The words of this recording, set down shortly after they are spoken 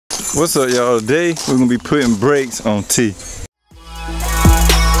What's up, y'all? Today we're gonna be putting brakes on T.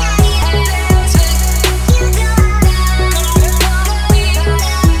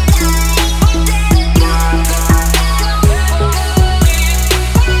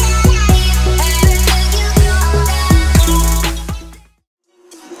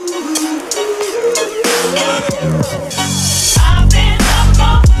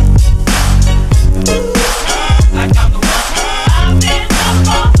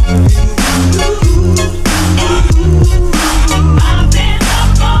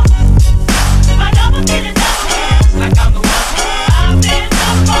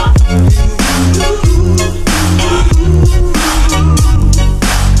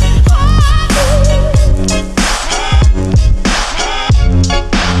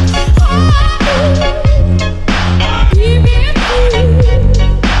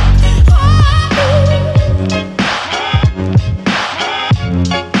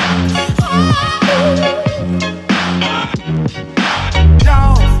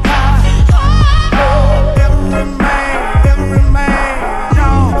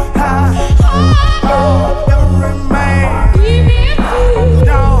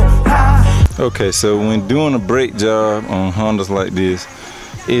 Okay, so when doing a brake job on Hondas like this,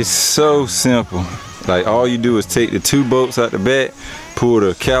 it's so simple. Like, all you do is take the 2 bolts out the back, pull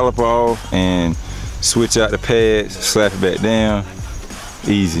the caliper off, and switch out the pads, slap it back down.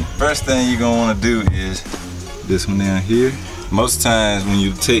 Easy. First thing you're gonna want to do is this one down here. Most times when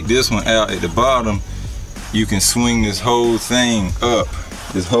you take this one out at the bottom, you can swing this whole thing up.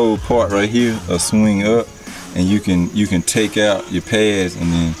 This whole part right here will swing up, and you can take out your pads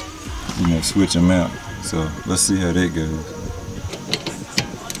and then, you know, switch them out. So let's see how that goes.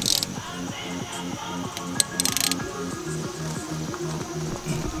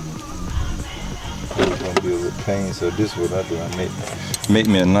 It's gonna be a little pain, so this is what I do. I make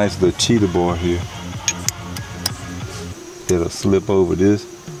me a nice little cheetah bar here that'll slip over this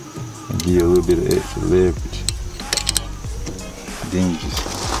and give you a little bit of extra leverage. Then you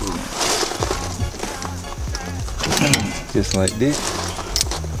just like this.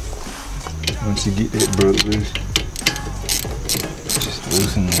 Once you get that broke loose, just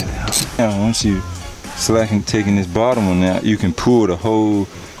loosen that out. Now once you slacken, taking this bottom one out, you can pull the whole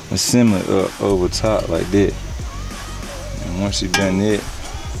assembly up over top like that. And once you've done that,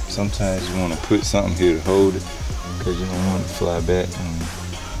 sometimes you want to put something here to hold it because you don't want it to fly back.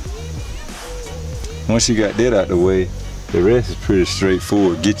 Once you got that out the way, the rest is pretty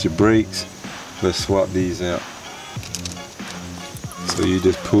straightforward. Get your brakes. Let's swap these out. So you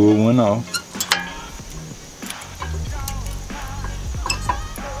just pull one off.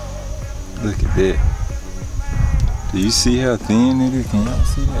 Look at that. Do you see how thin it is? Can y'all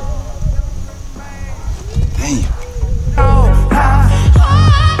see that? Damn.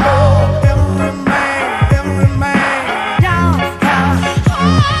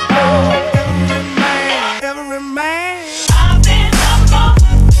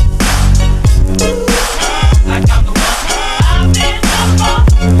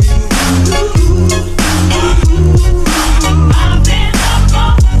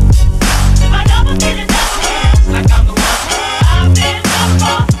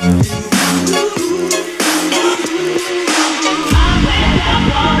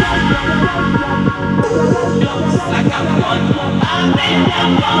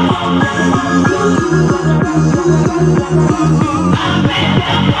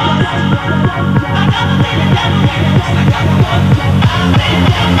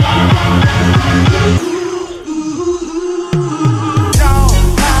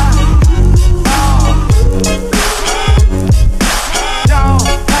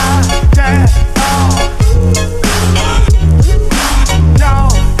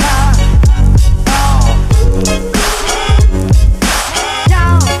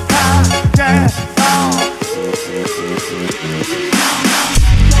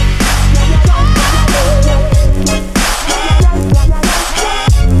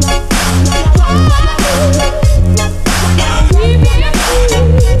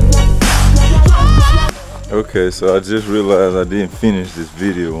 Okay, so I just realized I didn't finish this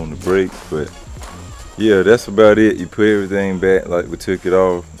video on the brake, but yeah, that's about it. You put everything back like we took it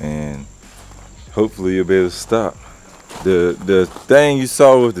off, and hopefully you'll be able to stop. The thing you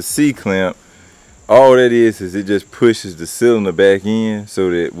saw with the C-clamp, all that is it just pushes the cylinder back in, so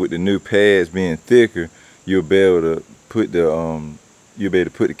that with the new pads being thicker, you'll be able to put the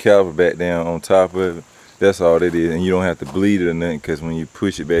caliper back down on top of it. That's all that is, and you don't have to bleed it or nothing, because when you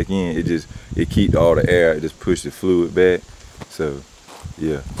push it back in, it keeps all the air, it just pushes the fluid back. So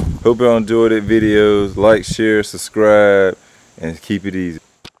yeah, hope y'all enjoyed that videos. Like, share, subscribe, and keep it easy.